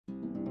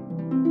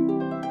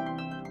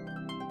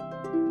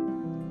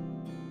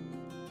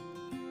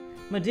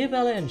My dear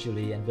Bella and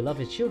Julie and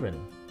beloved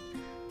children,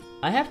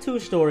 I have two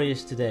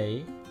stories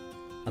today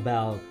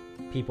about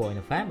people in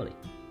a family.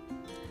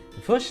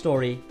 The first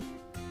story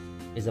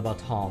is about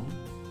Tom,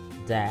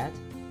 Dad,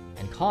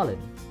 and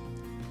Colin.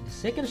 The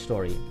second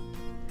story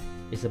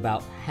is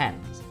about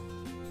Hans.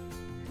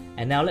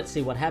 And now let's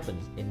see what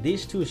happens in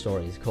these two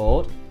stories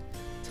called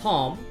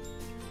Tom,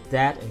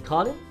 Dad, and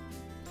Colin,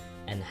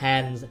 and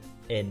Hans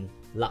in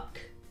Luck.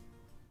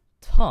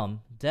 Tom,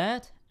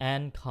 Dad,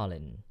 and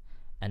Colin,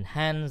 and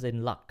Hans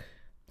in Luck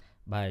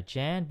by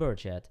Jan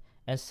Burchett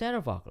and Sarah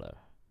Vogler.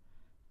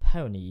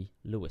 Pony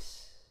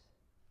Lewis.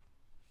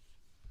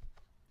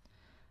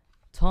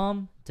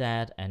 Tom,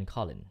 Dad, and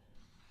Colin.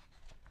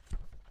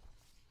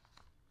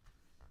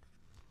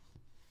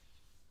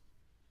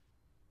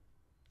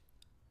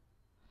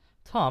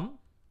 Tom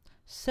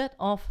set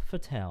off for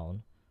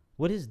town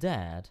with his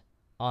dad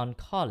on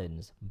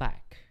Colin's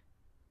back.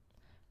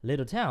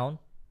 Little town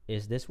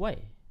is this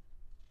way.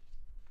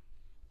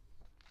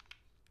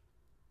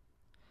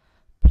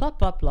 Plot,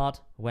 plot,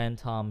 plot went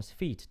Tom's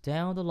feet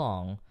down the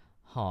long,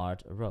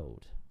 hard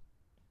road.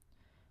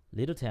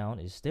 Little town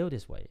is still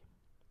this way.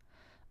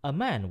 A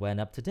man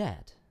went up to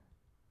Dad.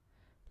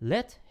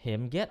 "Let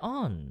him get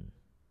on,"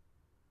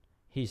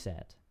 he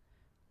said.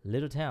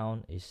 Little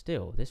town is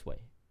still this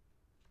way.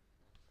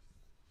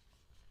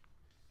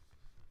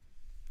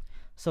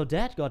 So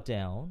Dad got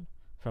down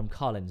from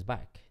Colin's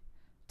back.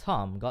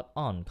 Tom got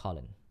on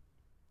Colin.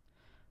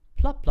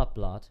 Plop, plop,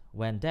 plot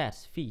went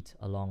Dad's feet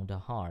along the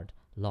hard,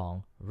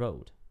 long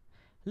road.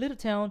 Little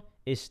town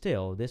is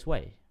still this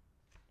way.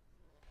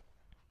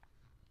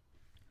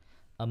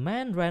 A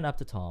man ran up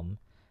to Tom.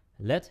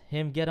 "Let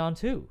him get on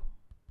too."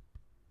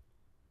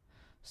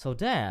 So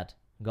Dad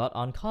got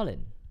on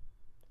Colin.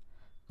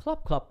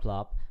 Clop, clop,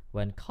 clop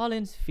went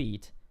Colin's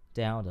feet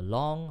down the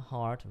long,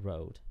 hard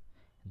road.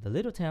 The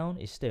little town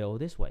is still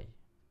this way.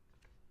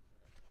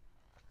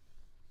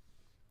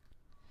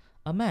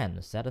 A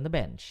man sat on the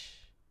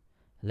bench.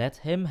 "Let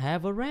him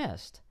have a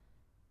rest,"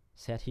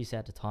 he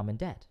said to Tom and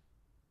Dad.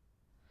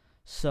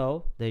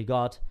 So they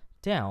got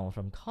down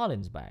from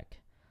Colin's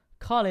back.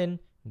 Colin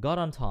got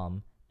on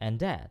Tom and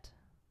Dad.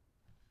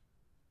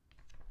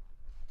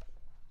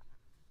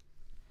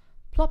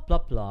 Plop,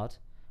 plop, plot,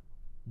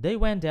 they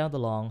went down the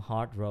long,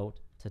 hard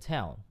road to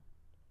town.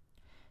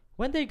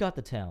 When they got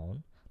to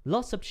town,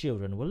 lots of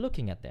children were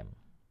looking at them.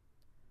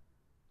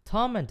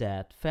 Tom and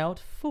Dad felt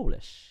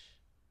foolish.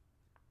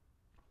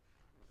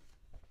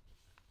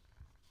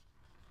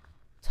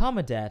 Tom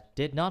and Dad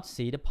did not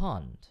see the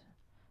pond.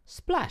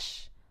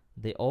 Splash!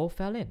 They all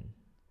fell in.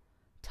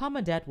 Tom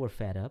and Dad were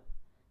fed up.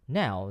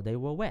 Now they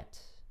were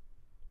wet.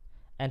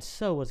 And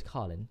so was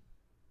Colin.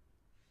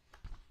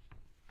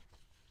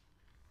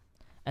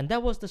 And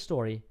that was the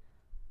story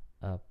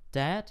of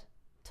Dad,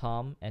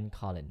 Tom, and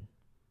Colin.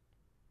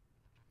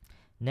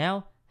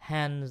 Now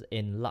Hans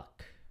in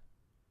Luck.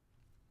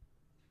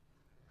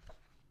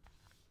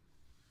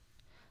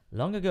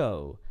 Long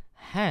ago,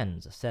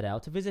 Hans set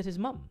out to visit his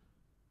mum.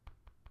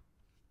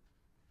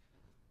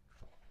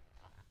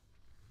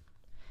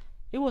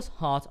 It was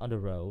hot on the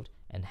road,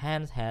 and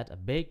Hans had a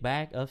big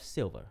bag of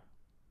silver.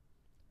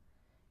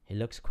 "He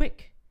looks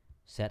quick,"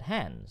 said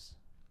Hans.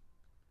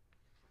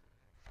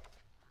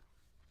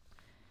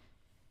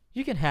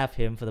 "You can have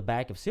him for the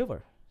bag of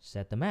silver,"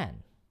 said the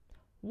man.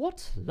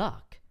 "What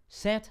luck,"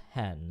 said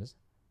Hans.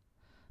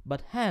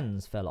 But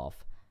Hans fell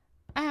off.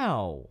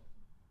 Ow!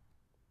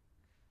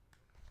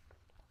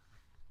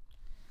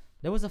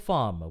 There was a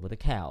farmer with a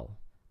cow.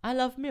 "I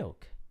love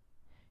milk."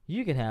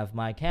 "You can have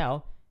my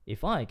cow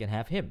if I can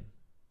have him,"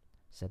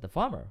 said the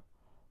farmer.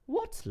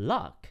 "What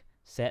luck,"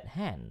 said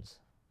Hans.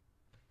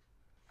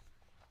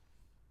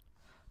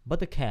 But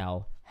the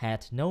cow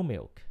had no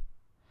milk.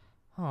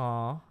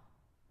 Ah!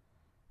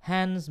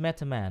 Hans met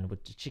a man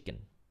with the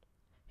chicken.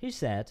 He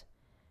said,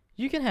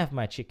 "You can have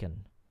my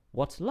chicken."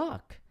 "What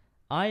luck!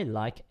 I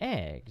like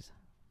eggs."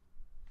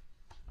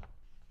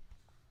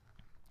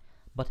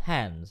 But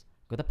Hans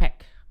got a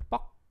peck.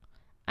 Pock!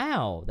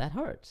 Ow, that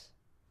hurts.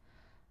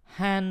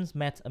 Hans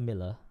met a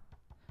miller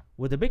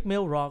with a big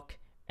mill rock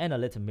and a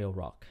little mill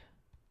rock.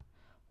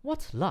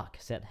 "What luck,"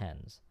 said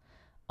Hans.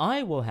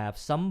 "I will have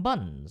some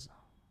buns."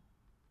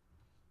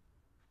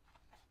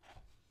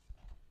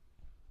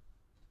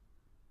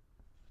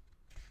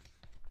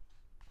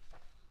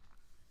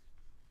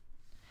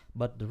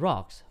 But the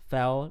rocks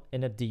fell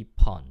in a deep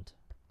pond.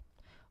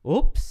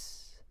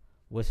 Oops!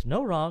 With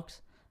no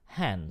rocks,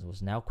 Hans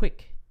was now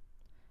quick.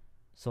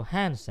 So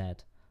Hans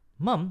said,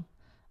 "Mum,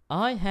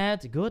 I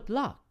had good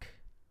luck."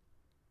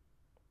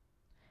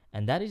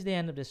 And that is the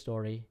end of the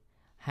story,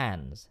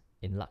 Hans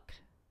in Luck.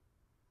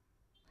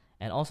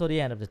 And also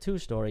the end of the two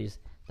stories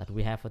that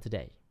we have for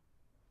today.